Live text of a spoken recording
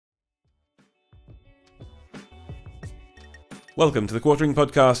Welcome to the Quartering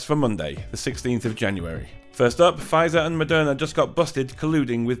Podcast for Monday, the 16th of January. First up, Pfizer and Moderna just got busted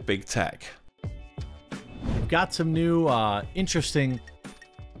colluding with big tech. We've got some new interesting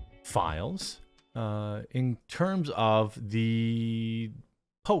files in terms of the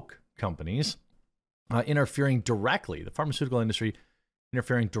poke companies interfering directly, the pharmaceutical industry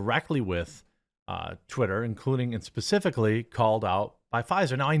interfering directly with Twitter, including and specifically called out by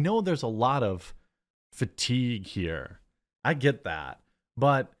Pfizer. Now, I know there's a lot of fatigue here. I get that.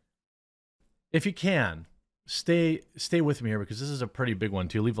 But if you can, stay with me here because this is a pretty big one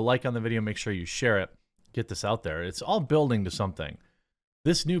too. Leave a like on the video. Make sure you share it. Get this out there. It's all building to something.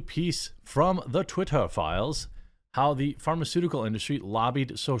 This new piece from the Twitter files, how the pharmaceutical industry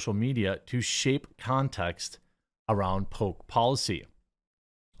lobbied social media to shape context around poke policy.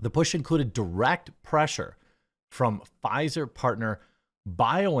 The push included direct pressure from Pfizer partner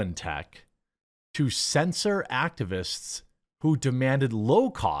BioNTech to censor activists who demanded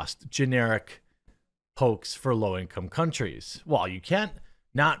low-cost generic pokes for low-income countries. Well, you can't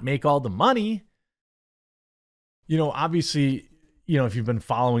not make all the money. You know, obviously, if you've been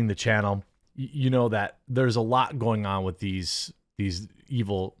following the channel, you know that there's a lot going on with these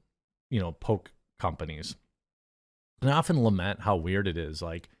evil, poke companies. And I often lament how weird it is.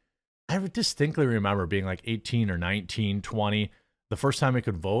 Like, I distinctly remember being like 18 or 19, 20, the first time I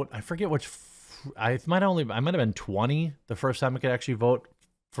could vote. I forget which. I might have been 20 the first time I could actually vote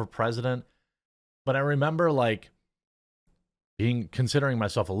for president. But I remember like considering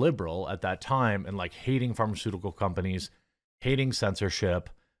myself a liberal at that time and like hating pharmaceutical companies, hating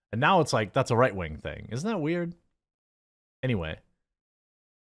censorship. And now it's like, that's a right-wing thing. Isn't that weird? Anyway,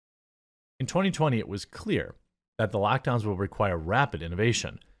 in 2020, it was clear that the lockdowns will require rapid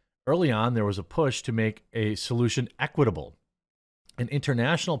innovation. Early on, there was a push to make a solution equitable, an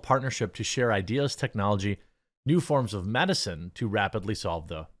international partnership to share ideas, technology, new forms of medicine to rapidly solve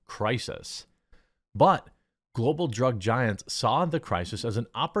the crisis. But global drug giants saw the crisis as an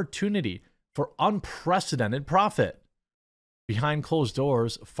opportunity for unprecedented profit. Behind closed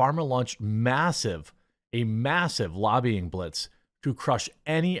doors, pharma launched a massive lobbying blitz to crush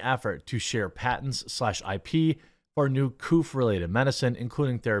any effort to share patents/IP for new COOF-related medicine,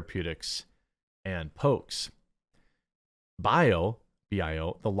 including therapeutics and pokes. BIO,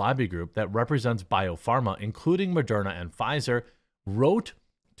 the lobby group that represents biopharma, including Moderna and Pfizer, wrote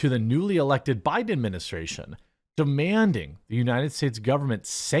to the newly elected Biden administration demanding the United States government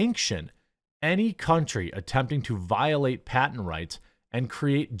sanction any country attempting to violate patent rights and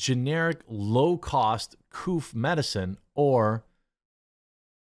create generic low-cost COOF medicine or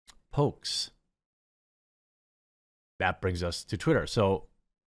pokes. That brings us to Twitter. So,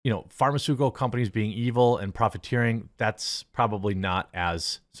 pharmaceutical companies being evil and profiteering, that's probably not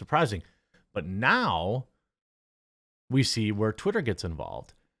as surprising. But now we see where Twitter gets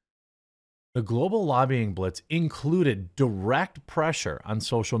involved. The global lobbying blitz included direct pressure on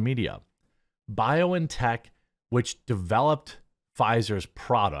social media. BioNTech, which developed Pfizer's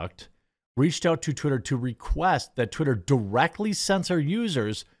product, reached out to Twitter to request that Twitter directly censor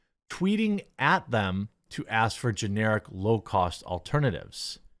users tweeting at them to ask for generic low-cost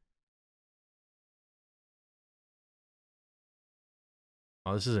alternatives.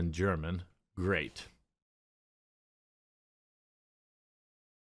 Oh, this is in German. Great.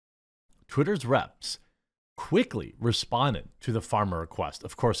 Twitter's reps quickly responded to the pharma request.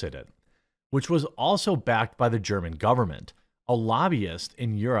 Of course they did. Which was also backed by the German government. A lobbyist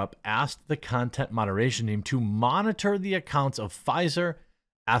in Europe asked the content moderation team to monitor the accounts of Pfizer,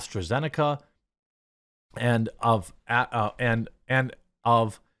 AstraZeneca, and of activist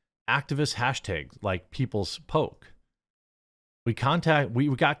hashtags like People's Poke. We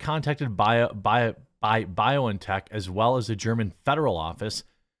got contacted by BioNTech as well as the German Federal Office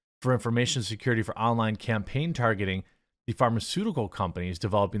for Information Security for online campaign targeting the pharmaceutical companies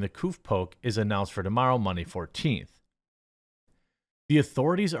developing the COOF poke is announced for tomorrow, Monday 14th. The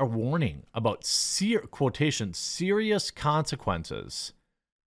authorities are warning about serious consequences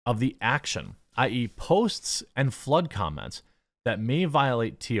of the action, i.e. posts and flood comments that may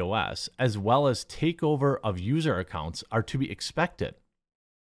violate TOS, as well as takeover of user accounts, are to be expected.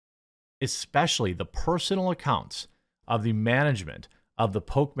 Especially the personal accounts of the management of the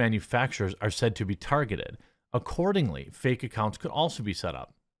poke manufacturers are said to be targeted. Accordingly, fake accounts could also be set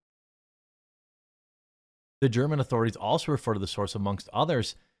up. The German authorities also refer to the source, amongst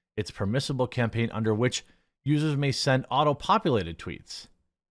others, its permissible campaign under which users may send auto-populated tweets.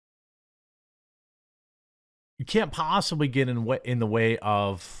 You can't possibly get in the way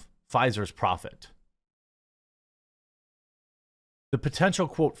of Pfizer's profit. The potential,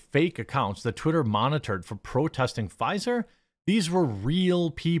 quote, fake accounts that Twitter monitored for protesting Pfizer These were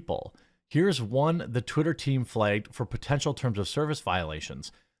real people. Here's one the Twitter team flagged for potential terms of service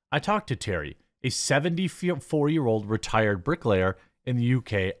violations. I talked to Terry, a 74-year-old retired bricklayer in the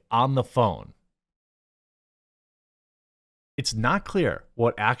UK, on the phone. It's not clear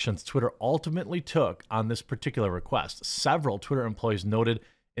what actions Twitter ultimately took on this particular request. Several Twitter employees noted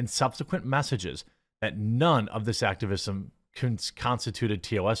in subsequent messages that none of this activism constituted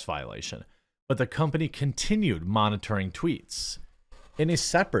TOS violation, but the company continued monitoring tweets in a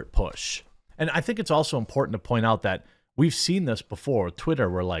separate push. And I think it's also important to point out that we've seen this before with Twitter,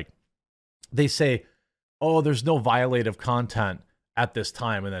 where they say, oh, there's no violative content at this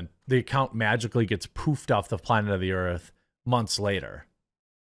time, and then the account magically gets poofed off the planet of the earth months later.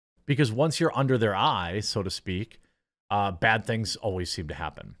 Because once you're under their eye, so to speak, bad things always seem to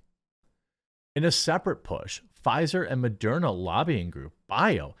happen. In a separate push, Pfizer and Moderna lobbying group,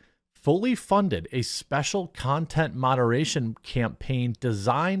 BIO, fully funded a special content moderation campaign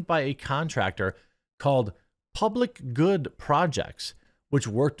designed by a contractor called Public Good Projects, which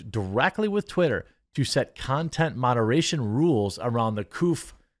worked directly with Twitter to set content moderation rules around the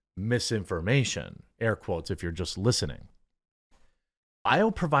COOF misinformation, air quotes if you're just listening.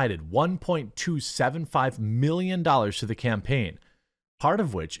 BIO provided $1.275 million to the campaign, part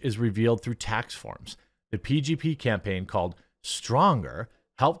of which is revealed through tax forms. The PGP campaign, called Stronger,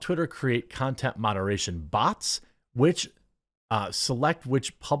 helped Twitter create content moderation bots, which select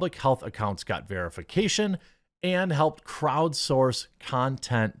which public health accounts got verification, and helped crowdsource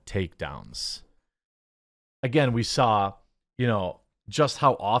content takedowns. Again, we saw, just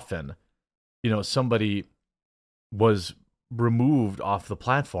how often, somebody was removed off the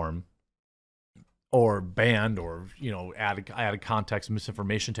platform or banned or, added context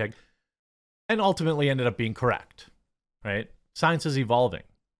misinformation tag, and ultimately ended up being correct, right? Science is evolving,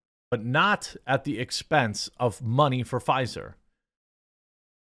 but not at the expense of money for Pfizer.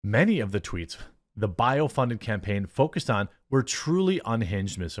 Many of the tweets the BIO-funded campaign focused on were truly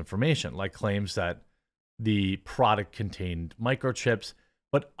unhinged misinformation, like claims that the product contained microchips,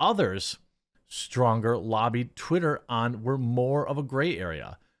 but others, Stronger lobbied Twitter on, were more of a gray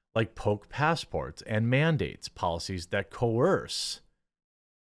area, like poke passports and mandates, policies that coerce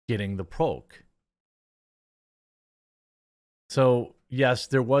getting the poke. So, yes,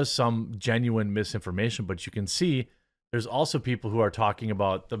 there was some genuine misinformation, but you can see there's also people who are talking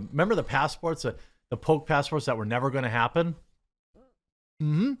about remember the passports, the poke passports that were never going to happen?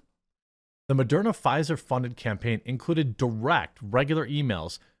 The Moderna Pfizer funded campaign included direct, regular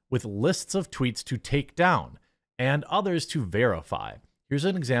emails with lists of tweets to take down and others to verify. Here's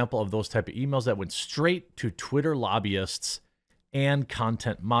an example of those type of emails that went straight to Twitter lobbyists and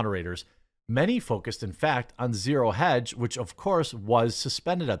content moderators. Many focused, in fact, on Zero Hedge, which of course was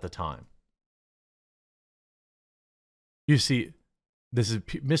suspended at the time. You see, this is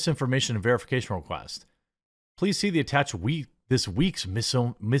misinformation and verification request. Please see the attached this week's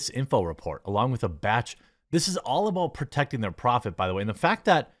misinfo report, along with a batch. This is all about protecting their profit, by the way. And the fact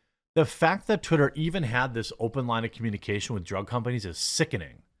that Twitter even had this open line of communication with drug companies is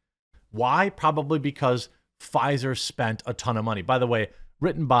sickening. Why? Probably because Pfizer spent a ton of money. By the way,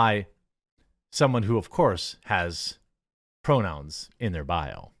 written by someone who, of course, has pronouns in their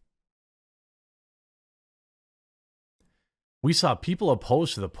bio. We saw people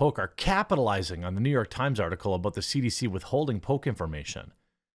opposed to the poke are capitalizing on the New York Times article about the CDC withholding poke information.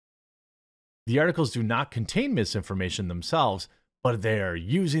 The articles do not contain misinformation themselves, but they are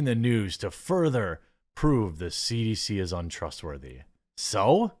using the news to further prove the CDC is untrustworthy.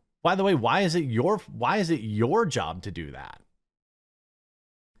 So, by the way, why is it your job to do that?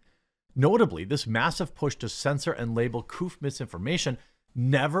 Notably, this massive push to censor and label COOF misinformation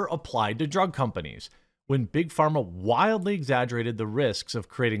never applied to drug companies. When Big Pharma wildly exaggerated the risks of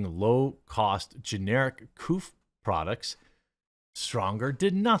creating low-cost generic COOF products, Stronger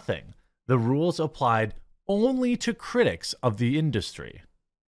did nothing. The rules applied only to critics of the industry.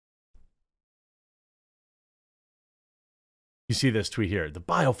 You see this tweet here. The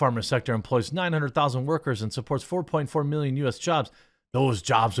biopharma sector employs 900,000 workers and supports 4.4 million U.S. jobs. Those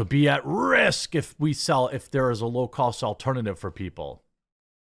jobs would be at risk if there is a low-cost alternative for people.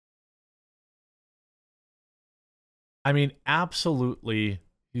 I mean, absolutely.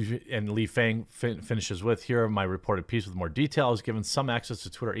 And Li Feng finishes with, here are my reported piece with more details. Given some access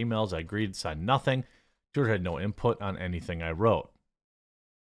to Twitter emails, I agreed, signed nothing. Twitter had no input on anything I wrote.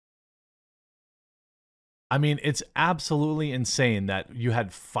 I mean, it's absolutely insane that you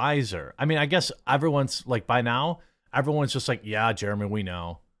had Pfizer. I mean, I guess everyone's like, by now, everyone's just like, yeah, Jeremy, we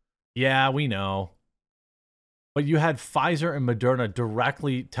know. Yeah, we know. But you had Pfizer and Moderna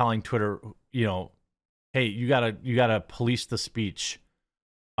directly telling Twitter, hey, you gotta police the speech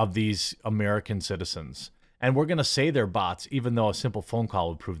of these American citizens. And we're gonna say they're bots, even though a simple phone call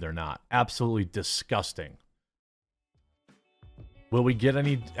would prove they're not. Absolutely disgusting. Will we get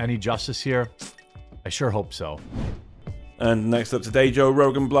any justice here? I sure hope so. And next up today, Joe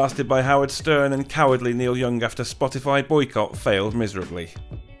Rogan blasted by Howard Stern and cowardly Neil Young after Spotify boycott failed miserably.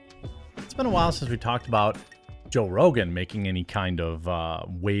 It's been a while since we talked about Joe Rogan making any kind of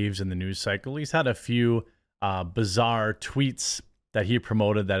waves in the news cycle. He's had a few bizarre tweets that he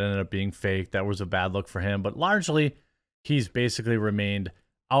promoted that ended up being fake. That was a bad look for him. But largely, he's basically remained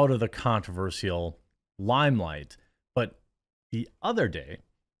out of the controversial limelight. But the other day,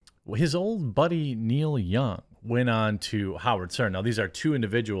 his old buddy Neil Young went on to Howard Stern. Now, these are two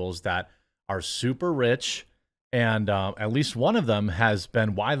individuals that are super rich, and at least one of them has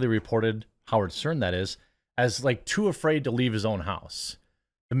been widely reported, Howard Stern that is, as like too afraid to leave his own house.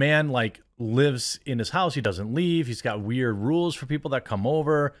 The man like lives in his house. He doesn't leave. He's got weird rules for people that come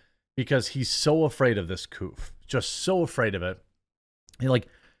over because he's so afraid of this coof. Just so afraid of it.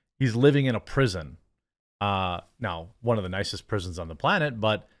 He's living in a prison. Now, one of the nicest prisons on the planet,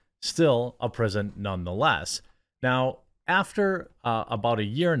 but still a prison nonetheless. Now, after about a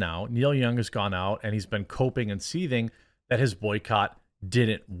year now, Neil Young has gone out and he's been coping and seething that his boycott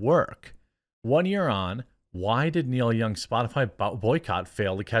didn't work. 1 year on, why did Neil Young's Spotify boycott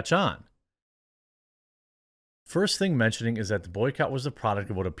fail to catch on? First thing mentioning is that the boycott was the product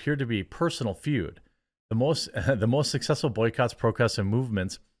of what appeared to be a personal feud. The most successful boycotts, protests, and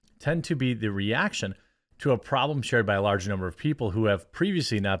movements tend to be the reaction to a problem shared by a large number of people who have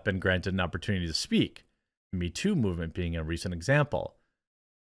previously not been granted an opportunity to speak. The Me Too movement being a recent example.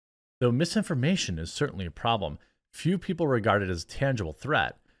 Though misinformation is certainly a problem, few people regard it as a tangible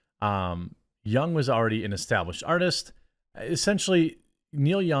threat. Young was already an established artist. Essentially,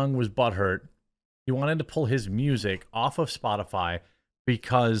 Neil Young was butthurt. He wanted to pull his music off of Spotify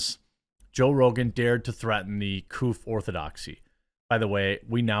because Joe Rogan dared to threaten the coof orthodoxy. By the way,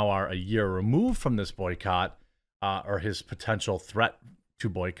 we now are a year removed from this boycott, or his potential threat to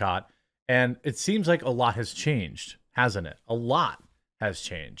boycott, and it seems like a lot has changed, hasn't it? A lot has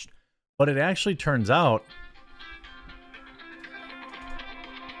changed. But it actually turns out...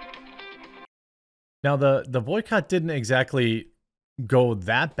 Now, the boycott didn't exactly go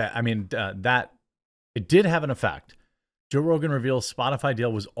that bad. I mean, that it did have an effect. Joe Rogan reveals Spotify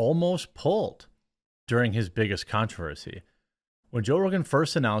deal was almost pulled during his biggest controversy. When Joe Rogan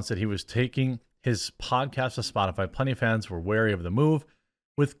first announced that he was taking his podcast to Spotify, plenty of fans were wary of the move,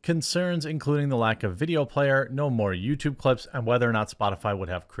 with concerns including the lack of video player, no more YouTube clips, and whether or not Spotify would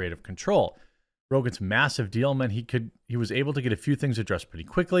have creative control. Rogan's massive deal meant he was able to get a few things addressed pretty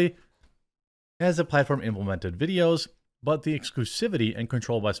quickly as the platform implemented videos, but the exclusivity and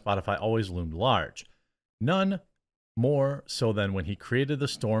control by Spotify always loomed large. None more so than when he created the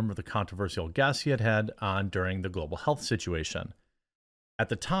storm of the controversial guests he had on during the global health situation. At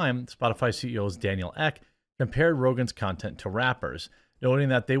the time, Spotify CEO Daniel Ek compared Rogan's content to rappers, noting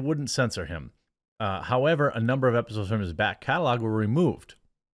that they wouldn't censor him. However, a number of episodes from his back catalog were removed.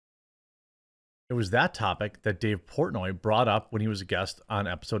 It was that topic that Dave Portnoy brought up when he was a guest on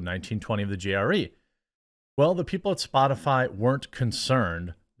episode 1920 of the JRE. Well, the people at Spotify weren't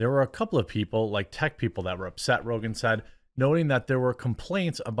concerned. There were a couple of people, like tech people, that were upset, Rogan said, noting that there were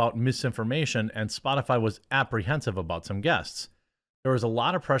complaints about misinformation and Spotify was apprehensive about some guests. There was a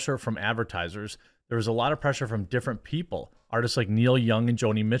lot of pressure from advertisers. There was a lot of pressure from different people. Artists like Neil Young and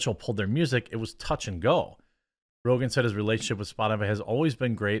Joni Mitchell pulled their music. It was touch and go. Rogan said his relationship with Spotify has always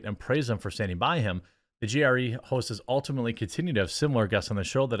been great and praised them for standing by him. The GRE host has ultimately continued to have similar guests on the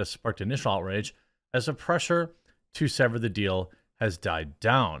show that has sparked initial outrage as the pressure to sever the deal has died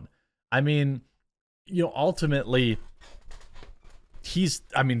down. I mean, ultimately,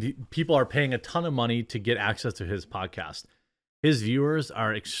 people are paying a ton of money to get access to his podcast. His viewers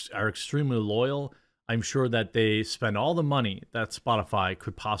are extremely loyal. I'm sure that they spend all the money that Spotify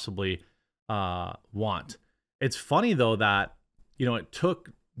could possibly want. It's funny, though, that, it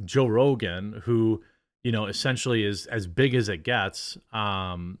took Joe Rogan, who, essentially is as big as it gets.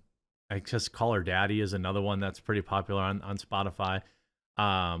 I guess Call Her Daddy is another one that's pretty popular on Spotify.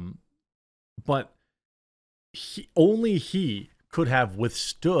 But only he could have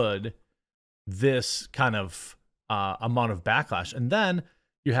withstood this kind of amount of backlash. And then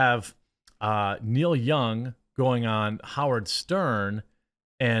you have Neil Young going on Howard Stern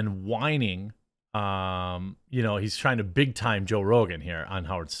and whining. He's trying to big time Joe Rogan here on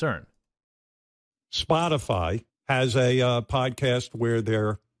Howard Stern. Spotify has a podcast where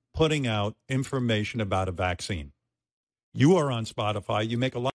they're putting out information about a vaccine. You are on Spotify. You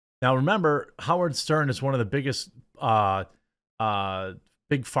make a lot Now, remember, Howard Stern is one of the biggest big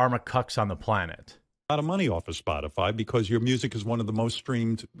pharma cucks on the planet. A lot of money off of Spotify because your music is one of the most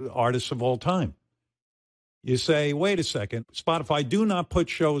streamed artists of all time. You say, wait a second, Spotify, do not put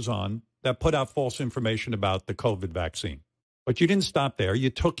shows on that put out false information about the COVID vaccine. But you didn't stop there.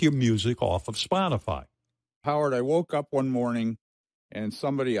 You took your music off of Spotify. Howard, I woke up one morning and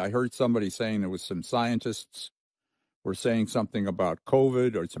I heard somebody saying there was some scientists were saying something about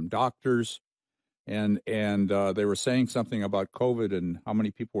COVID, or some doctors, and they were saying something about COVID and how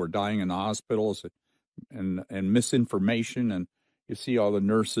many people were dying in the hospitals, and misinformation, and you see all the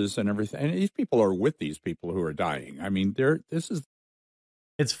nurses and everything, and these people are with these people who are dying. I mean,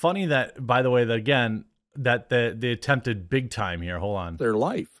 It's funny that, by the way, that again, that they attempted big time here. Hold on. their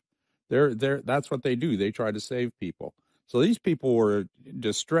life. That's what they do. They try to save people. So these people were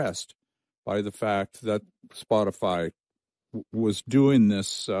distressed by the fact that Spotify was doing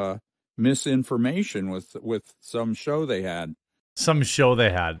this misinformation with some show they had. Some show they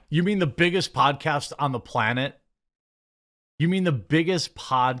had. You mean the biggest podcast on the planet? You mean the biggest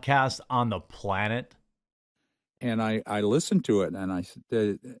podcast on the planet? And I listened to it, and I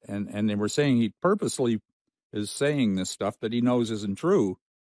said, and they were saying he purposely is saying this stuff that he knows isn't true.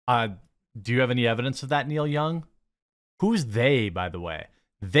 Do you have any evidence of that, Neil Young? Who's they, by the way?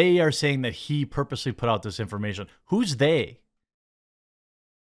 They are saying that he purposely put out this information. Who's they?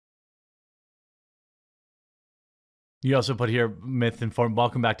 You also put here, Myth Informed.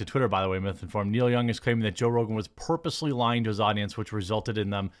 Welcome back to Twitter, by the way, Myth Informed. Neil Young is claiming that Joe Rogan was purposely lying to his audience, which resulted in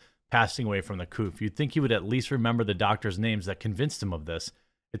them passing away from the coof. You'd think he would at least remember the doctors' names that convinced him of this.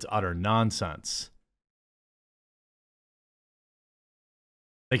 It's utter nonsense.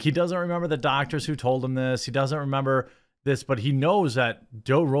 Like, he doesn't remember the doctors who told him this. He doesn't remember this, but he knows that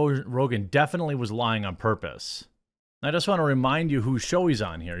Joe Rogan definitely was lying on purpose. I just want to remind you whose show he's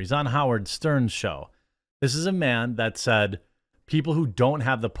on here. He's on Howard Stern's show. This is a man that said people who don't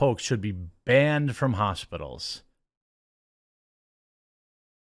have the poke should be banned from hospitals.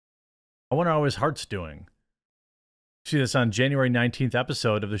 I wonder how his heart's doing. See this on January 19th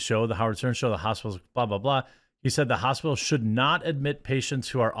episode of the show, The Howard Stern Show, the hospitals, blah, blah, blah. He said the hospital should not admit patients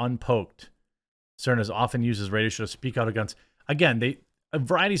who are unpoked. Stern has often used his radio show to speak out against, again,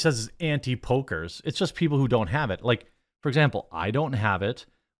 Variety says it's anti-pokers. It's just people who don't have it. Like, for example, I don't have it,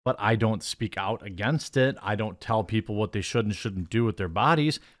 but I don't speak out against it. I don't tell people what they should and shouldn't do with their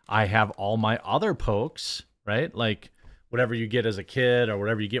bodies. I have all my other pokes, right? Like whatever you get as a kid or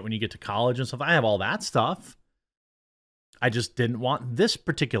whatever you get when you get to college and stuff. I have all that stuff. I just didn't want this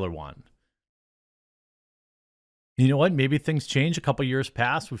particular one. You know what? Maybe things change. A couple years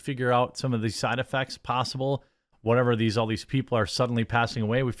pass. We figure out some of the side effects possible. Whatever all these people are suddenly passing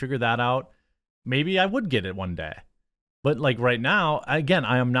away, we figure that out. Maybe I would get it one day. But like right now, again,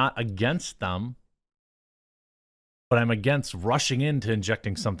 I am not against them, but I'm against rushing into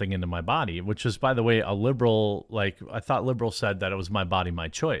injecting something into my body, which is, by the way, a liberal, like I thought liberals said that it was my body, my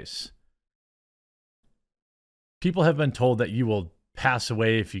choice. People have been told that you will pass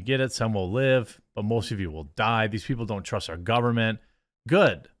away if you get it. Some will live, but most of you will die. These people don't trust our government.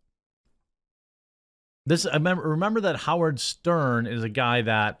 Good. I remember that Howard Stern is a guy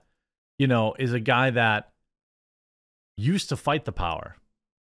that, used to fight the power.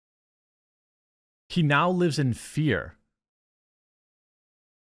 He now lives in fear.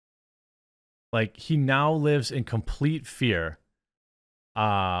 Like, he now lives in complete fear.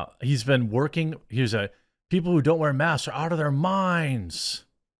 He's been working. People who don't wear masks are out of their minds.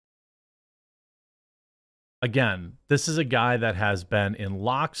 Again, this is a guy that has been in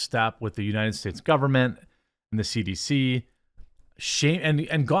lockstep with the United States government and the CDC, shame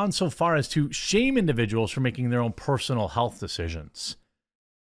and gone so far as to shame individuals for making their own personal health decisions.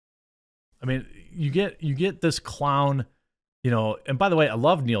 I mean, you get this clown, and by the way, I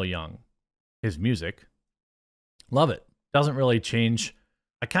love Neil Young, his music. Love it. Doesn't really change.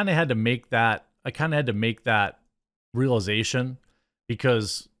 I kind of had to make that realization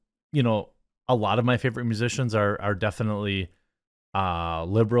because, a lot of my favorite musicians are definitely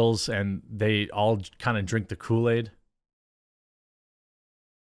liberals, and they all kind of drink the Kool-Aid.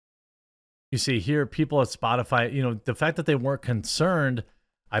 You see here, people at Spotify, the fact that they weren't concerned,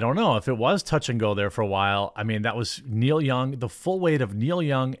 I don't know if it was touch and go there for a while. I mean, that was Neil Young, the full weight of Neil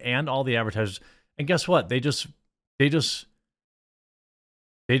Young and all the advertisers. And guess what? They just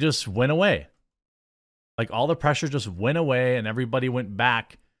went away. Like, all the pressure just went away and everybody went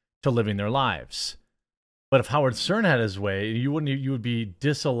back to living their lives. But if Howard Stern had his way, you would be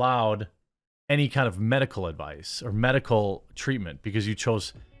disallowed any kind of medical advice or medical treatment because you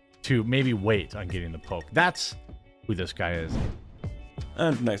chose to maybe wait on getting the poke. That's who this guy is.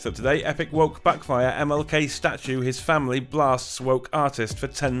 And next up today, epic woke backfire, MLK statue, his family blasts woke artist for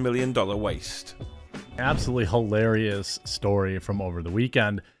 $10 million waste. Absolutely hilarious story from over the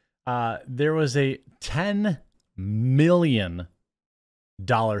weekend. There was a $10 million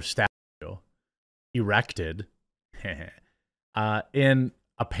statue erected in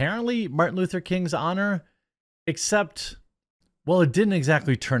apparently Martin Luther King's honor, except, well, it didn't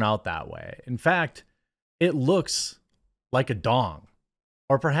exactly turn out that way. In fact, it looks like a dong,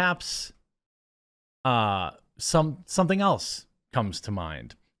 or perhaps something else comes to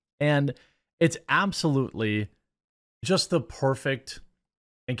mind. And it's absolutely just the perfect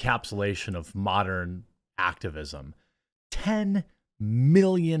encapsulation of modern activism. $10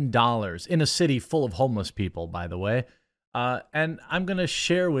 million in a city full of homeless people, by the way. And I'm going to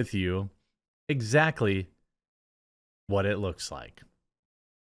share with you exactly what it looks like.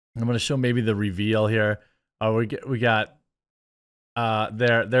 I'm going to show maybe the reveal here. We got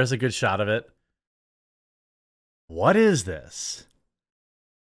there's a good shot of it. What is this?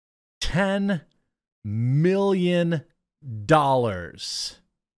 $10 million.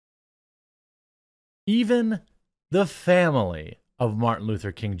 Even the family of Martin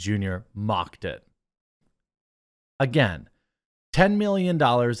Luther King Jr. mocked it. Again, $10 million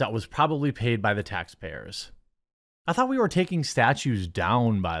that was probably paid by the taxpayers. I thought we were taking statues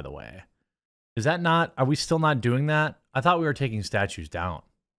down, by the way. Is that not, are we still not doing that? I thought we were taking statues down.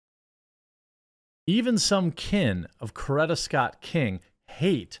 Even some kin of Coretta Scott King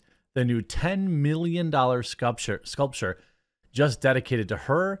hate the new $10 million sculpture just dedicated to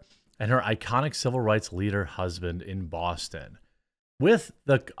her and her iconic civil rights leader husband in Boston, with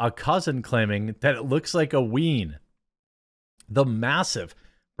a cousin claiming that it looks like a ween. The massive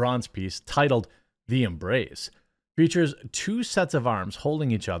bronze piece, titled The Embrace, features two sets of arms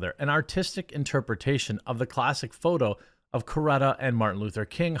holding each other, an artistic interpretation of the classic photo of Coretta and Martin Luther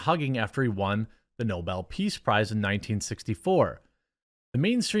King hugging after he won the Nobel Peace Prize in 1964. The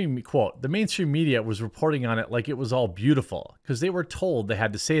mainstream media was reporting on it like it was all beautiful because they were told they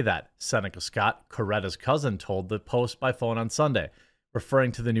had to say that, Seneca Scott, Coretta's cousin, told the Post by phone on Sunday,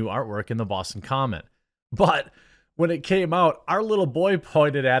 referring to the new artwork in the Boston Comment. But when it came out, our little boy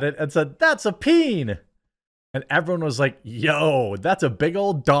pointed at it and said, "That's a peen." And everyone was like, "Yo, that's a big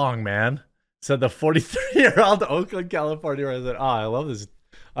old dong, man," said the 43-year-old Oakland, California resident. Oh, I love this.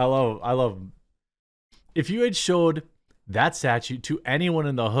 I love. If you had showed that statue to anyone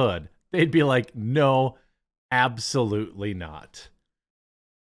in the hood, they'd be like, "No, absolutely not."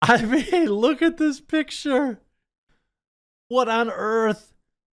 I mean, look at this picture. What on earth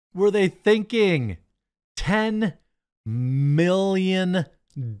were they thinking? $10 million.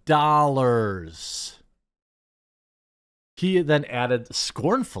 He then added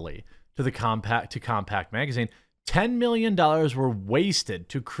scornfully to Compact magazine, $10 million were wasted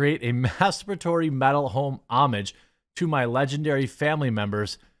to create a masturbatory metal home homage to my legendary family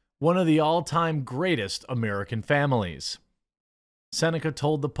members, one of the all-time greatest American families. Seneca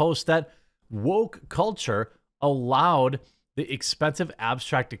told the Post that woke culture allowed the expensive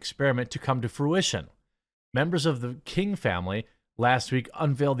abstract experiment to come to fruition. Members of the King family last week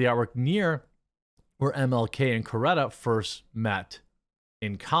unveiled the artwork near where MLK and Coretta first met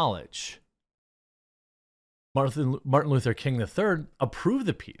in college. Martin Luther King III approved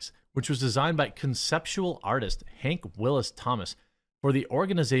the piece, which was designed by conceptual artist Hank Willis Thomas for the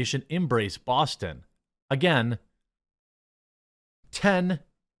organization Embrace Boston. Again, $10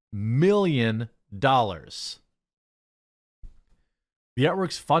 million. The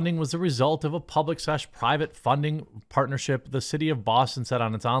artwork's funding was the result of a public/private funding partnership the city of Boston said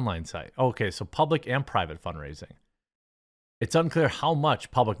on its online site. Okay, so public and private fundraising. It's unclear how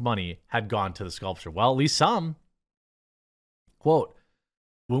much public money had gone to the sculpture. Well, at least some. Quote,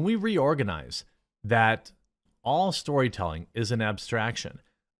 "When we reorganize that all storytelling is an abstraction,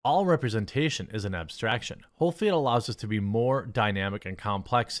 all representation is an abstraction, hopefully it allows us to be more dynamic and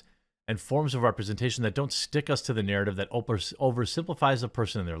complex and forms of representation that don't stick us to the narrative that oversimplifies a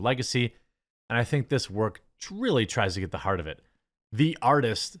person and their legacy. And I think this work really tries to get the heart of it." The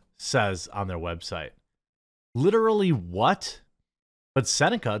artist says on their website. Literally what? But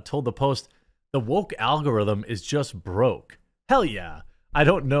Seneca told the Post, "The woke algorithm is just broke." Hell yeah. I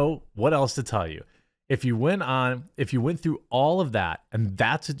don't know what else to tell you. If you went through all of that and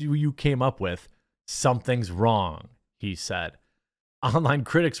that's what you came up with, something's wrong, he said. Online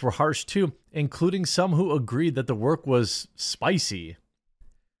critics were harsh too, including some who agreed that the work was spicy.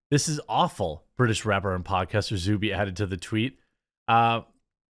 "This is awful," British rapper and podcaster Zuby added to the tweet.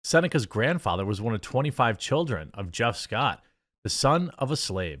 Seneca's grandfather was one of 25 children of Jeff Scott, the son of a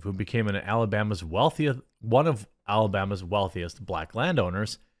slave who became Alabama's one of Alabama's wealthiest black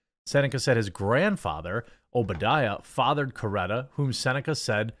landowners. Seneca said his grandfather, Obadiah, fathered Coretta, whom Seneca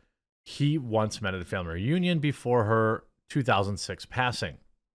said he once met at a family reunion before her 2006 passing.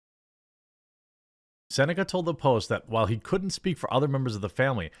 Seneca told the Post that while he couldn't speak for other members of the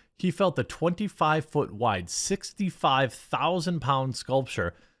family, he felt the 25-foot wide, 65,000-pound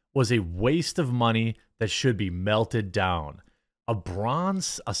sculpture was a waste of money that should be melted down. A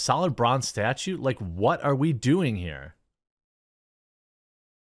solid bronze statue? Like, what are we doing here?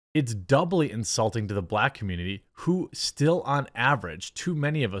 It's doubly insulting to the black community, who still on average, too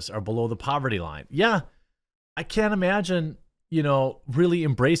many of us are below the poverty line. Yeah, I can't imagine, really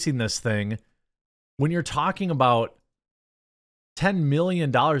embracing this thing when you're talking about $10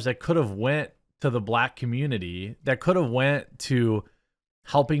 million that could have went to the black community, that could have went to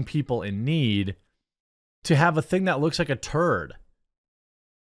helping people in need, to have a thing that looks like a turd.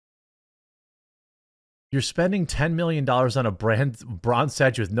 You're spending $10 million on a bronze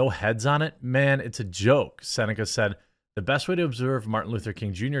statue with no heads on it? Man, it's a joke. Seneca said the best way to observe Martin Luther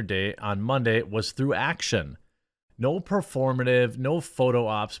King Jr. Day on Monday was through action. No performative, no photo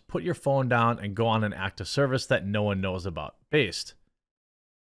ops. Put your phone down and go on an act of service that no one knows about. Based.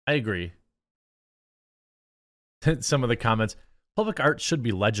 I agree. Some of the comments. Public art should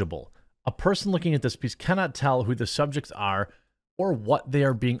be legible. A person looking at this piece cannot tell who the subjects are or what they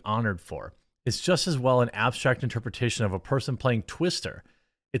are being honored for. It's just as well an abstract interpretation of a person playing Twister.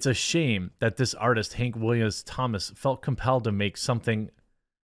 It's a shame that this artist, Hank Williams Thomas, felt compelled to make something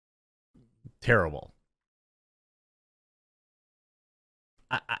terrible.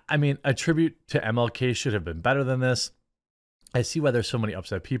 I mean, a tribute to MLK should have been better than this. I see why there's so many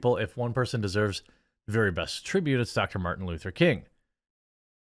upset people. If one person deserves the very best tribute, it's Dr. Martin Luther King.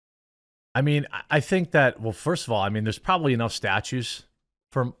 I mean, I think that, well, first of all, I mean, there's probably enough statues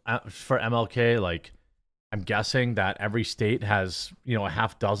for MLK. Like, I'm guessing that every state has, a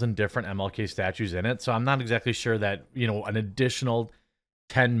half dozen different MLK statues in it. So I'm not exactly sure that, an additional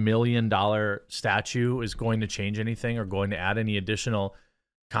 $10 million statue is going to change anything or going to add any additional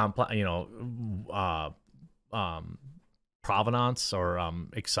provenance or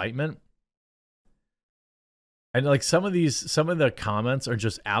excitement. And like some of the comments are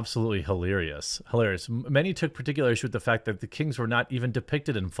just absolutely hilarious. Many took particular issue with the fact that the Kings were not even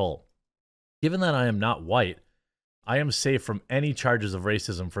depicted in full. Given that I am not white, I am safe from any charges of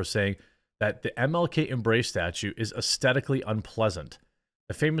racism for saying that the MLK Embrace statue is aesthetically unpleasant.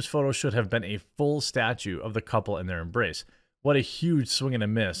 The famous photo should have been a full statue of the couple in their embrace. What a huge swing and a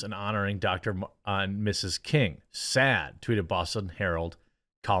miss in honoring Dr. and Mrs. King. Sad, tweeted Boston Herald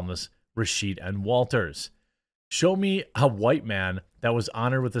columnist Rasheed N. Walters. Show me a white man that was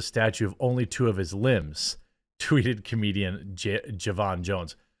honored with a statue of only two of his limbs, tweeted comedian Javon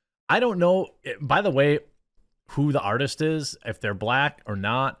Jones. I don't know, by the way, who the artist is, if they're black or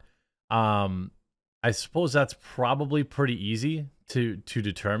not. I suppose that's probably pretty easy to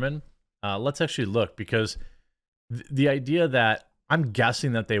determine. Let's actually look, because the idea that I'm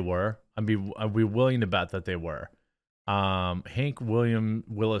guessing that they were, I'd be willing to bet that they were. Hank William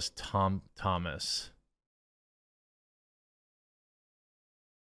Willis Thomas.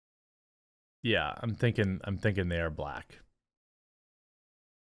 Yeah, I'm thinking they are black.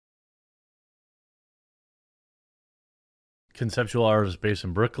 Conceptual artist based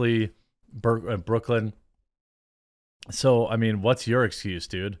in Brooklyn. So, I mean, what's your excuse,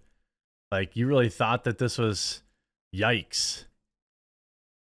 dude? Like, you really thought that this was... Yikes.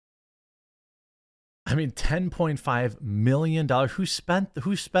 I mean, $10.5 million. Who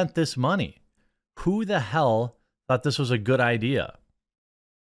spent this money? Who the hell thought this was a good idea?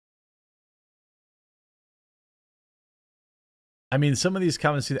 I mean, some of these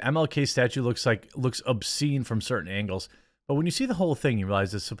comments, see, the MLK statue looks obscene from certain angles. But when you see the whole thing, you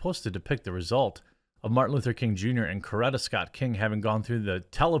realize it's supposed to depict the result of Martin Luther King Jr. and Coretta Scott King having gone through the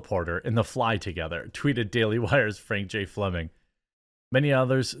teleporter in the fly together, tweeted Daily Wire's Frank J. Fleming. Many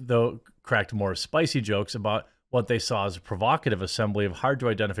others, though, cracked more spicy jokes about what they saw as a provocative assembly of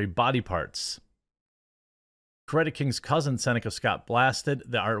hard-to-identify body parts. Coretta King's cousin, Seneca Scott, blasted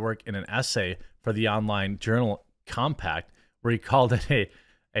the artwork in an essay for the online journal Compact, where he called it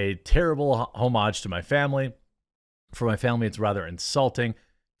a terrible homage to my family. For my family, it's rather insulting.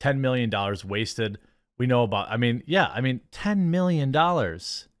 $10 million wasted. We know about, $10 million.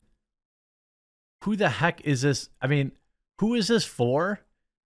 Who the heck is this? I mean, who is this for?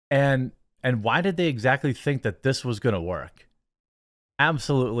 And why did they exactly think that this was going to work?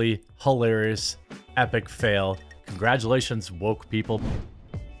 Absolutely hilarious, epic fail. Congratulations, woke people.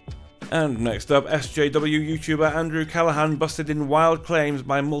 And next up, SJW YouTuber Andrew Callahan busted in wild claims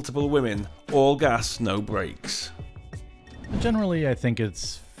by multiple women. All gas, no brakes. Generally, I think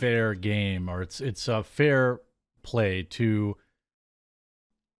it's fair game, or it's a fair play to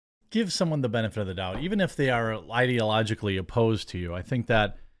give someone the benefit of the doubt, even if they are ideologically opposed to you. I think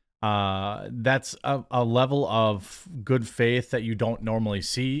that that's a level of good faith that you don't normally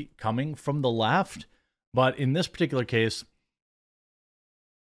see coming from the left. But in this particular case,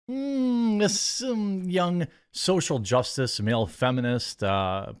 this young social justice, male feminist,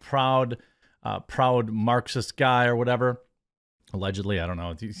 proud Marxist guy or whatever, allegedly, I don't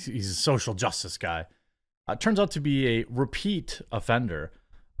know, he's a social justice guy, turns out to be a repeat offender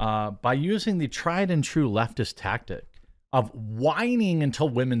by using the tried and true leftist tactic of whining until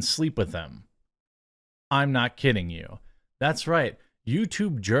women sleep with him. I'm not kidding you. That's right.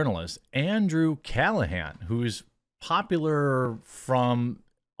 YouTube journalist Andrew Callahan, who's popular from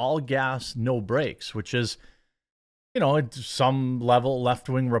All Gas, No Brakes, which is, you know, some level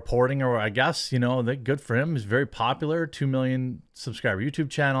left-wing reporting, or I guess, you know, that good for him. He's very popular, 2 million subscriber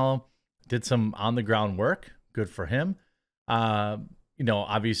YouTube channel, did some on-the-ground work. Good for him. You know,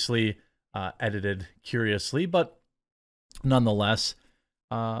 obviously edited curiously, but nonetheless,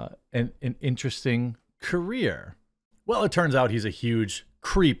 an interesting career. Well, it turns out he's a huge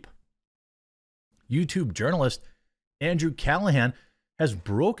creep. YouTube journalist Andrew Callahan has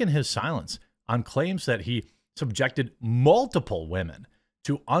broken his silence on claims that he subjected multiple women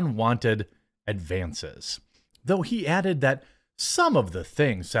to unwanted advances, though he added that some of the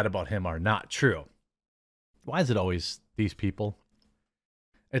things said about him are not true. Why is it always these people?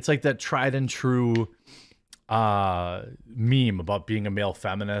 It's like that tried and true meme about being a male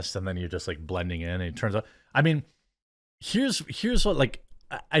feminist, and then you're just like blending in, and it turns out, I mean, here's what, like,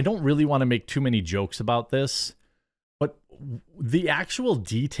 I don't really want to make too many jokes about this, but the actual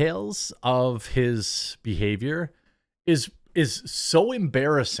details of his behavior is so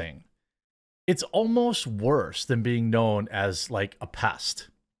embarrassing. It's almost worse than being known as like a pest.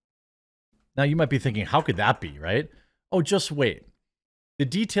 Now you might be thinking, how could that be, right? Oh, just wait. The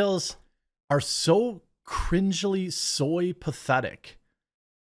details are so cringily soy pathetic.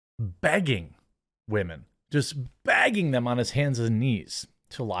 Begging women, just begging them on his hands and knees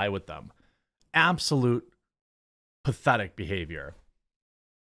to lie with them. Absolute pathetic behavior.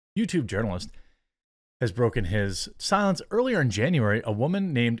 YouTube journalist has broken his silence. Earlier in January, a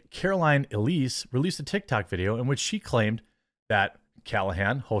woman named Caroline Elise released a TikTok video in which she claimed that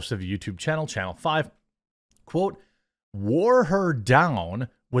Callahan, host of a YouTube channel, Channel 5, quote, wore her down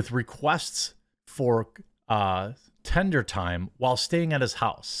with requests for tender time while staying at his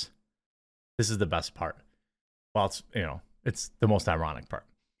house. This is the best part. Well, it's, you know, it's the most ironic part.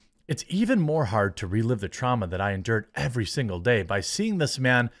 It's even more hard to relive the trauma that I endured every single day by seeing this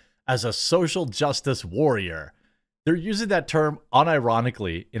man as a social justice warrior. They're using that term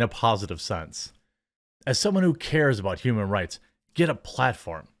unironically in a positive sense. As someone who cares about human rights, get a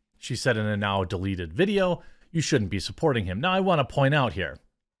platform, she said in a now deleted video. You shouldn't be supporting him. Now, I want to point out here,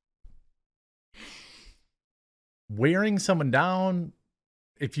 wearing someone down,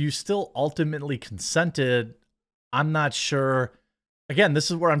 if you still ultimately consented, I'm not sure. Again,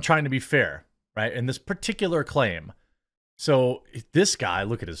 this is where I'm trying to be fair, right? In this particular claim. So this guy,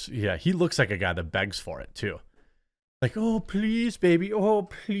 look at his, yeah, he looks like a guy that begs for it too. Like, oh, please, baby. Oh,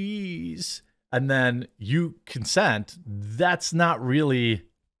 please. And then you consent. That's not really,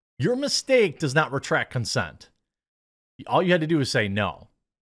 your mistake does not retract consent. All you had to do was say no.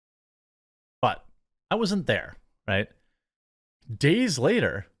 But I wasn't there, right? Days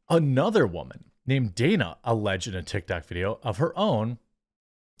later, another woman named Dana alleged in a TikTok video of her own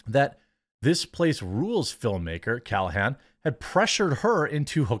that This Place Rules filmmaker Callahan had pressured her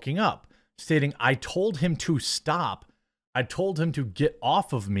into hooking up, stating, I told him to stop. I told him to get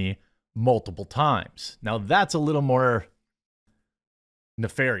off of me multiple times. Now that's a little more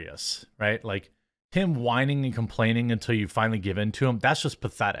nefarious, right? Like him whining and complaining until you finally give in to him. That's just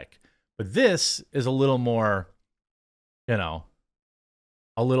pathetic. But this is a little more, you know,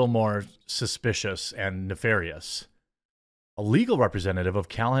 a little more suspicious and nefarious. A legal representative of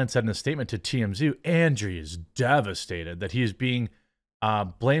Callahan said in a statement to TMZ, Andrew is devastated that he is being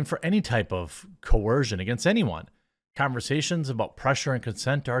blamed for any type of coercion against anyone. Conversations about pressure and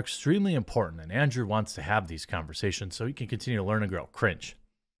consent are extremely important, and Andrew wants to have these conversations so he can continue to learn and grow. Cringe.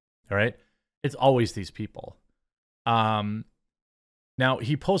 All right? It's always these people. Now,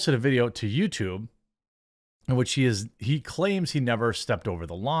 he posted a video to YouTube in which he claims he never stepped over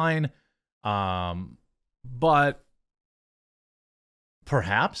the line, but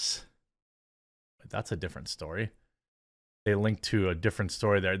perhaps that's a different story. they linked to a different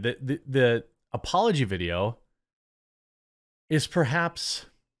story there. The apology video is perhaps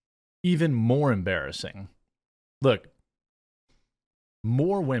even more embarrassing. Look,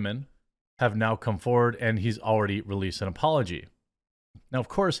 more women have now come forward, and he's already released an apology. Now, of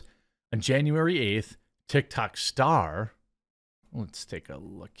course, on January 8th, TikTok star, let's take a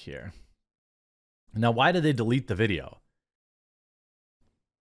look here. Now, why did they delete the video?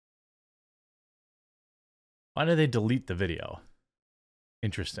 Why did they delete the video?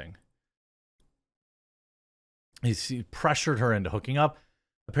 Interesting. He pressured her into hooking up.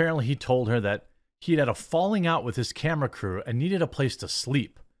 Apparently, he told her that he'd had a falling out with his camera crew and needed a place to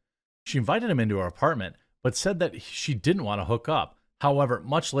sleep. She invited him into her apartment, but said that she didn't want to hook up. However,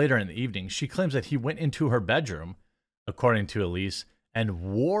 much later in the evening, she claims that he went into her bedroom, according to Elise, and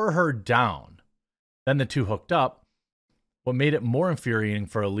wore her down. Then the two hooked up. What made it more infuriating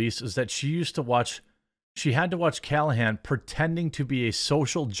for Elise is that she had to watch Callahan pretending to be a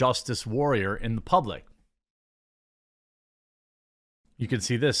social justice warrior in the public. You can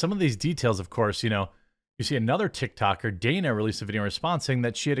see this. Some of these details, of course, you see another TikToker, Dana, released a video in response saying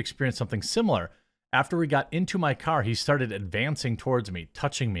that she had experienced something similar. After we got into my car, he started advancing towards me,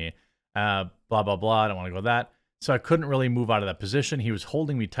 touching me, blah, blah, blah. I don't want to go that. So I couldn't really move out of that position. He was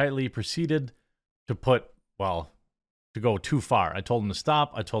holding me tightly, proceeded to go too far. I told him to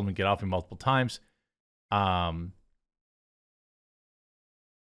stop. I told him to get off me multiple times. And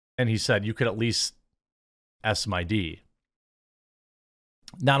he said, you could at least S my D.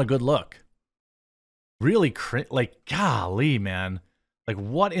 Not a good look. Really, golly, man. Like,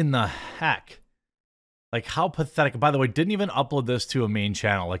 what in the heck? Like, how pathetic. By the way, didn't even upload this to a main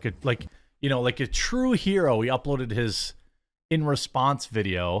channel. Like a true hero, he uploaded his in response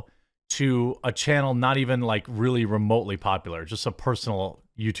video to a channel not even like really remotely popular, just a personal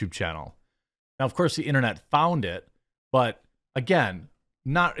YouTube channel. Now, of course, the internet found it, but again,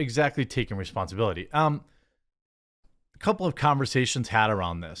 not exactly taking responsibility. A couple of conversations had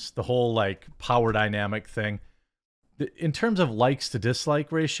around this, the whole like power dynamic thing. In terms of likes to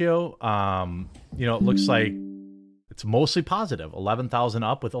dislike ratio, it looks like it's mostly positive. 11,000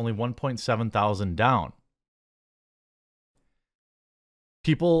 up with only 1.7 thousand down.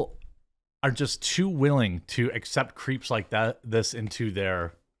 People are just too willing to accept creeps like this into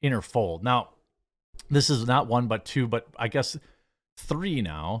their inner fold. Now, this is not one, but two, but I guess three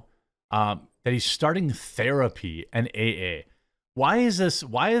now, that he's starting therapy and AA. Why is this?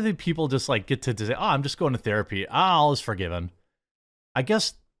 Why do the people just like get to say, oh, I'm just going to therapy. All is forgiven. I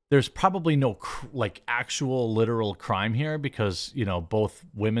guess there's probably no like actual literal crime here because, both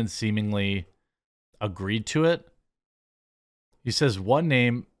women seemingly agreed to it. He says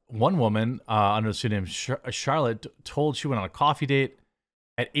one woman under the pseudonym Charlotte told she went on a coffee date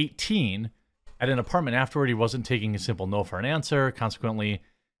at 18 at an apartment. Afterward, he wasn't taking a simple no for an answer. Consequently,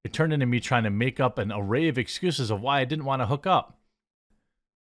 it turned into me trying to make up an array of excuses of why I didn't want to hook up.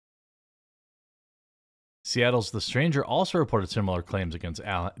 Seattle's The Stranger also reported similar claims against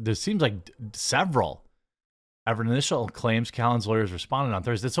Allen. There seems like several. After initial claims, Callan's lawyers responded on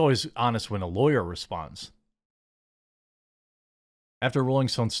Thursday. It's always honest when a lawyer responds. After Rolling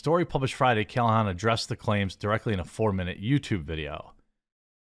Stone's story published Friday, Callahan addressed the claims directly in a 4-minute YouTube video.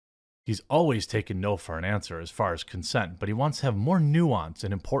 He's always taken no for an answer as far as consent, but he wants to have more nuance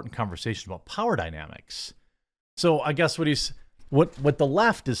and important conversation about power dynamics. So I guess what the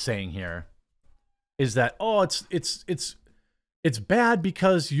left is saying here is that, oh, it's bad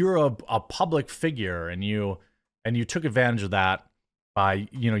because you're a public figure and you took advantage of that by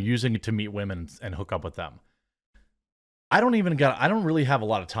using it to meet women and hook up with them. I don't really have a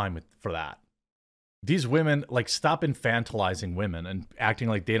lot of time for that. These women, like, stop infantilizing women and acting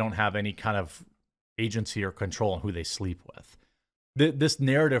like they don't have any kind of agency or control on who they sleep with. This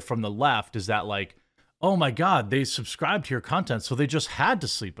narrative from the left is that, like, oh my God, they subscribed to your content, so they just had to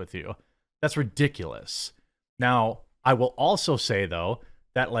sleep with you. That's ridiculous. Now, I will also say, though,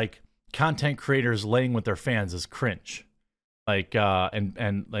 that, like, content creators laying with their fans is cringe. Like, but,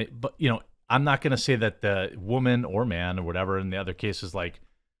 I'm not going to say that the woman or man or whatever in the other cases, like,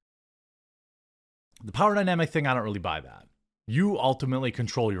 the power dynamic thing, I don't really buy that. You ultimately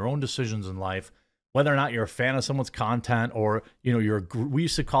control your own decisions in life, whether or not you're a fan of someone's content or, we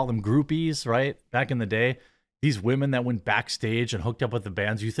used to call them groupies, right? Back in the day, these women that went backstage and hooked up with the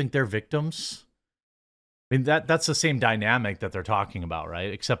bands, you think they're victims? I mean, that's the same dynamic that they're talking about,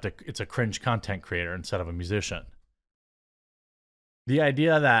 right? Except it's a cringe content creator instead of a musician. The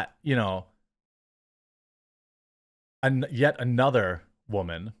idea that, yet another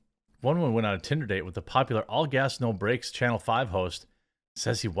woman, one woman went on a Tinder date with the popular All Gas No Brakes Channel 5 host,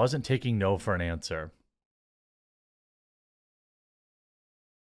 says he wasn't taking no for an answer.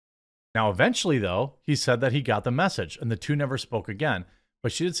 Now, eventually, though, he said that he got the message, and the two never spoke again.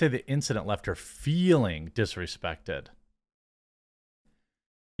 But she did say the incident left her feeling disrespected.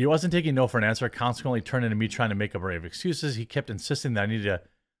 He wasn't taking no for an answer, consequently turning to me trying to make a array of excuses. He kept insisting that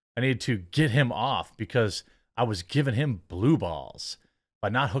I needed to get him off because I was giving him blue balls by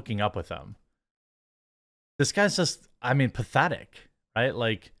not hooking up with him. This guy's just, I mean, pathetic, right?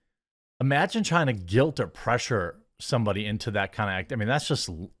 Like, imagine trying to guilt or pressure somebody into that kind of act. I mean, that's just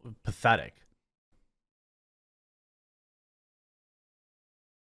pathetic.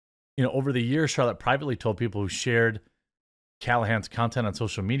 You know, over the years, Charlotte privately told people who shared Callahan's content on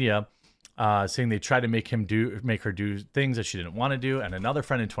social media, saying they tried to make her do things that she didn't want to do. And another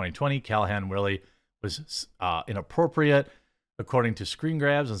friend in 2020, Callahan really was inappropriate, according to screen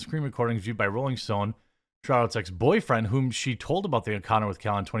grabs and screen recordings viewed by Rolling Stone. Charlotte's ex-boyfriend, whom she told about the encounter with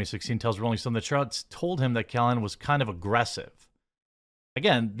Callahan in 2016, tells Rolling Stone that Charlotte told him that Callahan was kind of aggressive.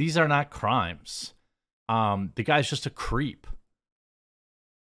 Again, these are not crimes. The guy's just a creep.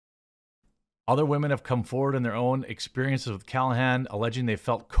 Other women have come forward in their own experiences with Callahan, alleging they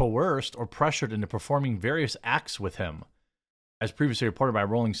felt coerced or pressured into performing various acts with him. As previously reported by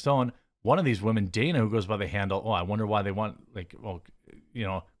Rolling Stone, one of these women, Dana, who goes by the handle, I wonder why they want,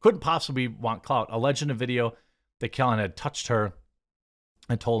 couldn't possibly want clout, alleged in a video that Callahan had touched her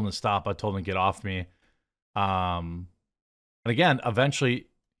and told him to stop. I told him to get off me. And again, eventually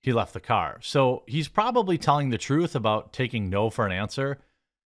he left the car. So he's probably telling the truth about taking no for an answer.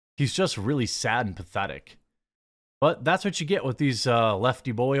 He's just really sad and pathetic. But that's what you get with these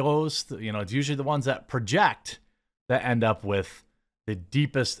lefty boyos. You know, it's usually the ones that project that end up with the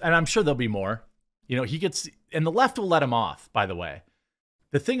deepest, and I'm sure there'll be more. You know, and the left will let him off, by the way.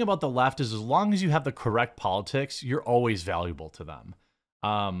 The thing about the left is as long as you have the correct politics, you're always valuable to them.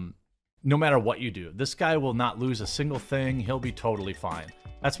 No matter what you do. This guy will not lose a single thing. He'll be totally fine.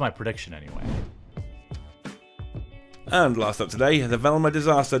 That's my prediction anyway. And last up today, the Velma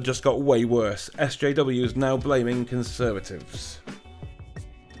disaster just got way worse. SJW is now blaming conservatives.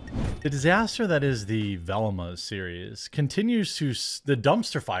 The disaster that is the Velma series continues to, the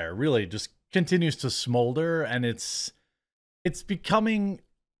dumpster fire really just continues to smolder, and it's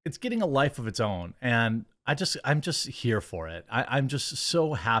getting a life of its own. And I'm just here for it. I'm just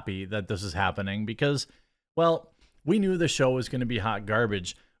so happy that this is happening because, well, we knew the show was going to be hot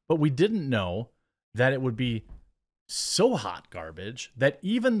garbage, but we didn't know that it would be so hot garbage that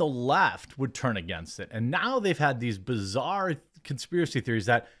even the left would turn against it. And now they've had these bizarre conspiracy theories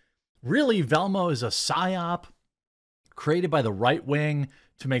that really Velma is a psyop created by the right wing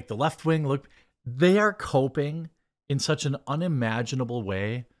to make the left wing look. They are coping in such an unimaginable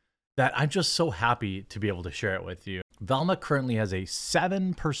way that I'm just so happy to be able to share it with you. Velma currently has a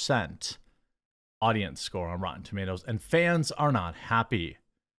 7% audience score on Rotten Tomatoes, and fans are not happy.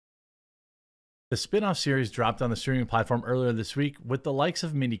 The spin-off series dropped on the streaming platform earlier this week with the likes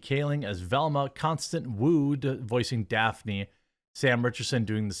of Mindy Kaling as Velma, Constant Wu voicing Daphne, Sam Richardson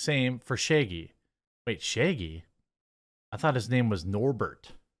doing the same for Shaggy. Wait, Shaggy? I thought his name was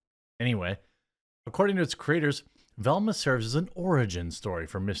Norbert. Anyway, according to its creators, Velma serves as an origin story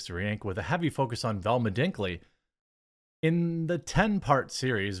for Mystery Inc. with a heavy focus on Velma Dinkley. In the 10-part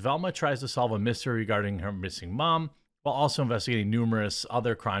series, Velma tries to solve a mystery regarding her missing mom while also investigating numerous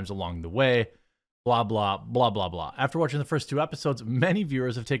other crimes along the way. Blah, blah, blah, blah, blah. After watching the first 2 episodes, many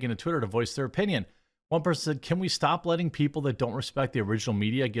viewers have taken to Twitter to voice their opinion. One person said, "Can we stop letting people that don't respect the original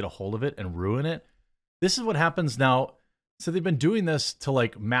media get a hold of it and ruin it?" This is what happens now. So they've been doing this to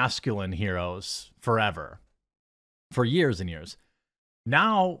like masculine heroes forever. For years and years.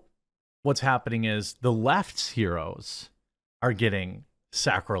 Now, what's happening is the left's heroes are getting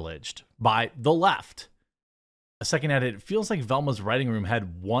sacrileged by the left. A second at it, it feels like Velma's writing room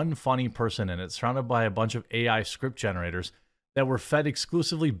had one funny person in it, surrounded by a bunch of AI script generators that were fed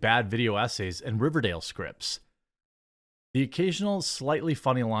exclusively bad video essays and Riverdale scripts. The occasional slightly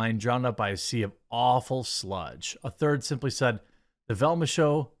funny line drowned out by a sea of awful sludge. A third simply said, "The Velma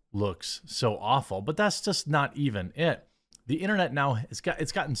show looks so awful," but that's just not even it. The internet now,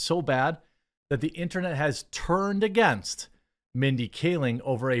 it's gotten so bad that the internet has turned against Mindy Kaling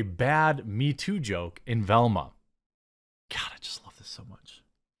over a bad Me Too joke in Velma. God, I just love this so much.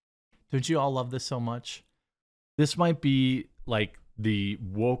 Don't you all love this so much? This might be like the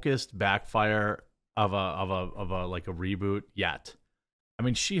wokest backfire of a like a reboot yet. I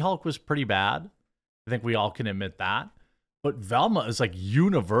mean, She-Hulk was pretty bad. I think we all can admit that. But Velma is like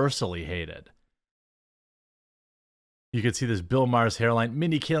universally hated. You can see this Bill Maher's hairline.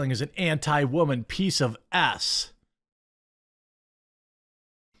 Mindy Kaling is an anti-woman piece of S.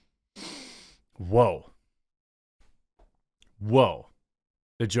 Whoa. Whoa.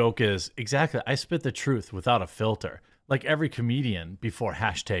 The joke is, exactly, I spit the truth without a filter, like every comedian before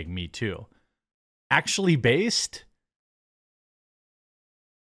hashtag Me Too. Actually based?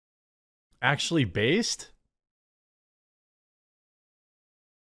 Actually based?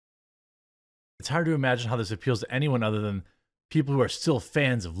 It's hard to imagine how this appeals to anyone other than people who are still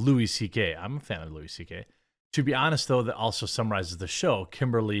fans of Louis C.K. I'm a fan of Louis C.K. To be honest, though, that also summarizes the show.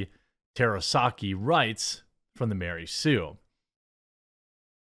 Kimberly Terasaki writes from the Mary Sue.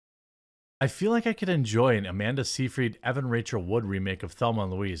 I feel like I could enjoy an Amanda Seyfried, Evan Rachel Wood remake of Thelma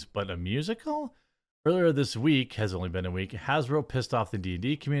and Louise, but a musical? Earlier this week, has only been a week, Hasbro pissed off the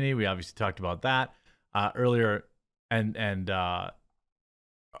D&D community. We obviously talked about that earlier, earlier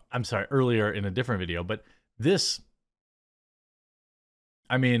in a different video. But this,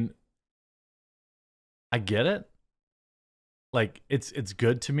 I mean, I get it. Like, it's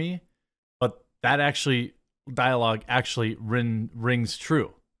good to me, but that dialogue actually rings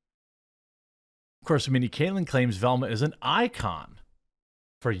true. Of course, Mindy Kaling claims Velma is an icon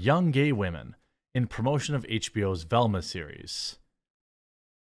for young gay women in promotion of HBO's Velma series.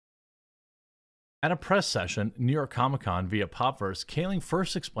 At a press session, New York Comic Con via Popverse, Kaling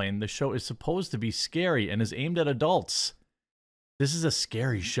first explained the show is supposed to be scary and is aimed at adults. This is a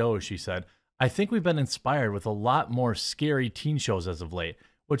scary show, she said. I think we've been inspired with a lot more scary teen shows as of late,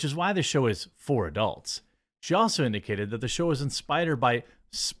 which is why the show is for adults. She also indicated that the show is inspired by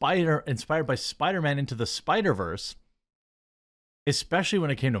Spider-Man Into the Spider-Verse, especially when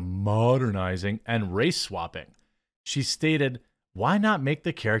it came to modernizing and race swapping. She stated, why not make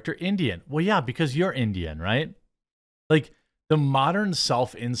the character Indian? Well, yeah, because you're Indian, right? Like, the modern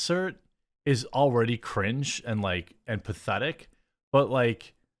self-insert is already cringe and pathetic, but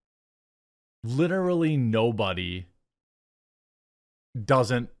like literally nobody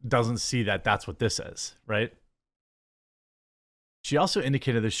doesn't see that that's what this is, right? She also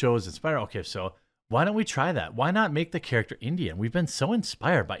indicated the show is inspired. Okay, so why don't we try that? Why not make the character Indian? We've been so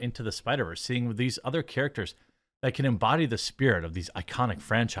inspired by Into the Spider-Verse, seeing these other characters that can embody the spirit of these iconic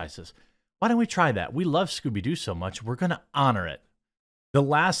franchises. Why don't we try that? We love Scooby-Doo so much, we're going to honor it. The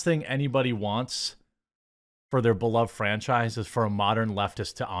last thing anybody wants for their beloved franchise is for a modern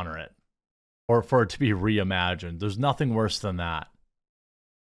leftist to honor it, or for it to be reimagined. There's nothing worse than that.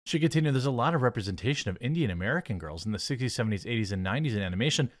 She continued, there's a lot of representation of Indian American girls in the 60s, 70s, 80s, and 90s in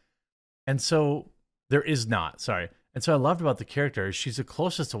animation. And so there is not, sorry. And so I loved about the character is she's the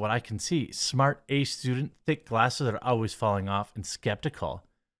closest to what I can see. Smart A student, thick glasses that are always falling off, and skeptical.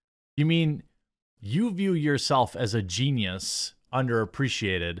 You mean you view yourself as a genius,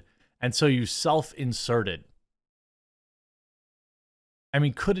 underappreciated, and so you self-inserted. I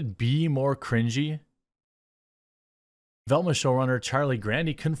mean, could it be more cringy? Velma showrunner Charlie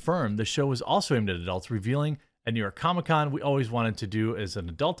Grandy confirmed the show was also aimed at adults, revealing at New York Comic Con, we always wanted to do as an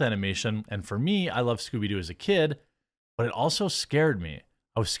adult animation, and for me, I loved Scooby-Doo as a kid, but it also scared me.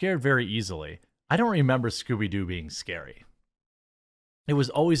 I was scared very easily. I don't remember Scooby-Doo being scary. It was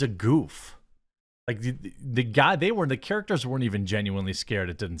always a goof. Like the characters weren't even genuinely scared,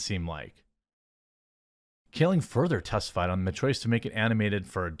 it didn't seem like. Kaling further testified on the choice to make it animated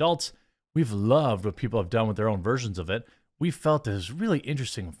for adults. We've loved what people have done with their own versions of it. We felt it was a really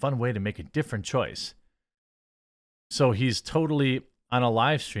interesting and fun way to make a different choice. So he's totally on a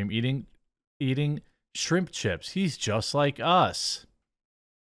live stream eating shrimp chips. He's just like us.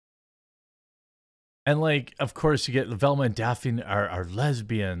 And like, of course, you get Velma and Daphne are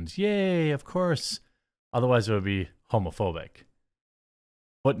lesbians. Yay, of course. Otherwise, it would be homophobic.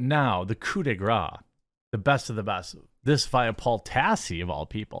 But now, the coup de grace, the best of the best, this via Paul Tassi, of all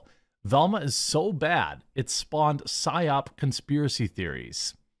people. Velma is so bad, it spawned PSYOP conspiracy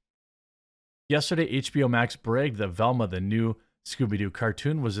theories. Yesterday, HBO Max bragged that Velma, the new Scooby-Doo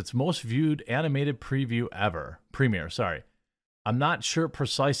cartoon, was its most viewed animated premiere. I'm not sure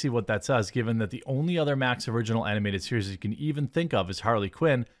precisely what that says, given that the only other Max original animated series you can even think of is Harley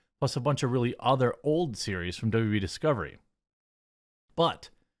Quinn, plus a bunch of really other old series from WB Discovery.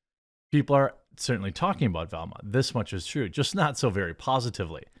 But people are certainly talking about Velma. This much is true, just not so very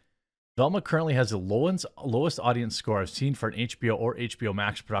positively. Velma currently has the lowest audience score I've seen for an HBO or HBO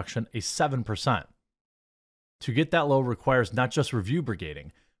Max production, a 7%. To get that low requires not just review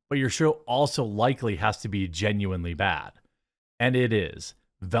brigading, but your show also likely has to be genuinely bad. And it is.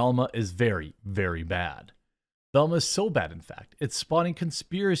 Velma is very, very bad. Velma is so bad, in fact, it's spawning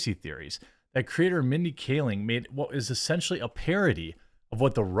conspiracy theories that creator Mindy Kaling made what is essentially a parody of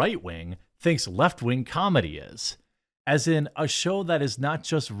what the right wing thinks left-wing comedy is. As in, a show that is not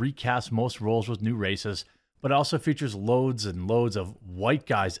just recast most roles with new races, but also features loads and loads of white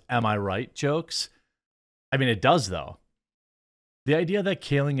guys, am I right jokes. I mean, it does, though. The idea that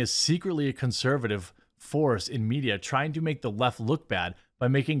Kaling is secretly a conservative force in media trying to make the left look bad by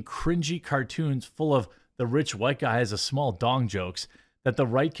making cringy cartoons full of the rich white guy has a small dong jokes, that the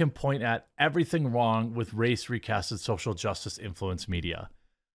right can point at everything wrong with race recasted social justice influence media.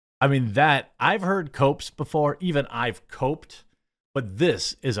 I mean, that, I've heard copes before, even I've coped, but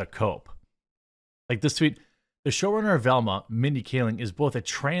this is a cope. Like this tweet, the showrunner of Velma, Mindy Kaling, is both a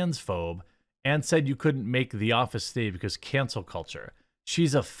transphobe and said you couldn't make The Office stay because cancel culture.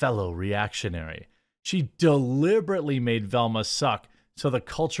 She's a fellow reactionary. She deliberately made Velma suck so the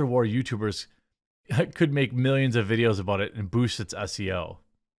culture war YouTubers could make millions of videos about it and boost its SEO.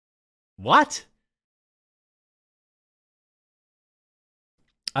 What?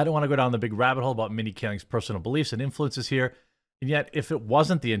 I don't want to go down the big rabbit hole about Mindy Kaling's personal beliefs and influences here, and yet if it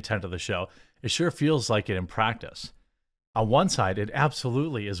wasn't the intent of the show, it sure feels like it in practice. On one side, it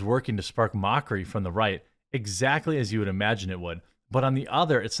absolutely is working to spark mockery from the right, exactly as you would imagine it would. But on the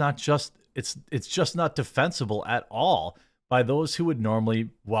other, it's just not defensible at all by those who would normally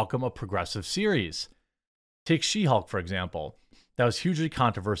welcome a progressive series. Take She-Hulk, for example. That was a hugely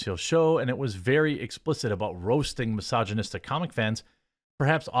controversial show, and it was very explicit about roasting misogynistic comic fans,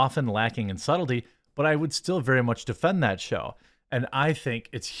 perhaps often lacking in subtlety, but I would still very much defend that show. And I think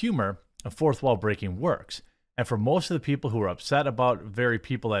its humor and fourth wall breaking works. And for most of the people who are upset about very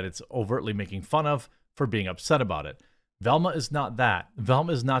people that it's overtly making fun of for being upset about it, Velma is not that.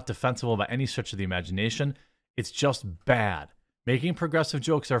 Velma is not defensible by any stretch of the imagination. It's just bad. Making progressive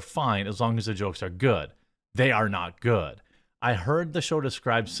jokes are fine as long as the jokes are good. They are not good. I heard the show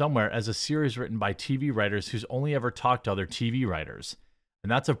described somewhere as a series written by TV writers who's only ever talked to other TV writers.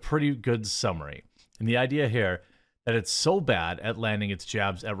 And that's a pretty good summary. And the idea here that it's so bad at landing its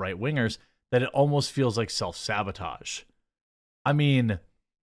jabs at right-wingers that it almost feels like self-sabotage. I mean,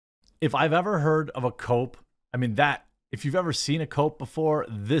 if I've ever heard of a cope, if you've ever seen a cope before,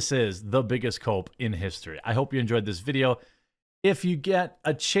 this is the biggest cope in history. I hope you enjoyed this video. If you get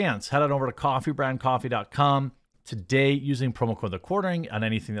a chance, head on over to coffeebrandcoffee.com today using promo code TheQuartering on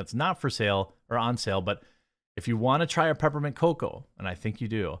anything that's not for sale or on sale. But if you want to try a peppermint cocoa, and I think you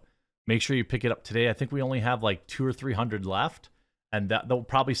do, make sure you pick it up today. I think we only have like 200 or 300 left, and they'll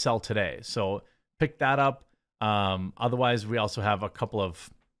probably sell today. So pick that up. Otherwise, we also have a couple of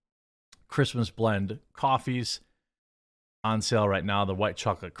Christmas blend coffees on sale right now. The white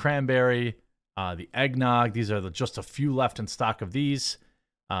chocolate cranberry, the eggnog. These are just a few left in stock of these.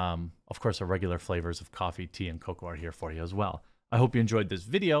 Of course, our regular flavors of coffee, tea, and cocoa are here for you as well. I hope you enjoyed this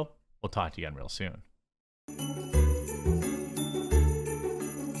video. We'll talk to you again real soon.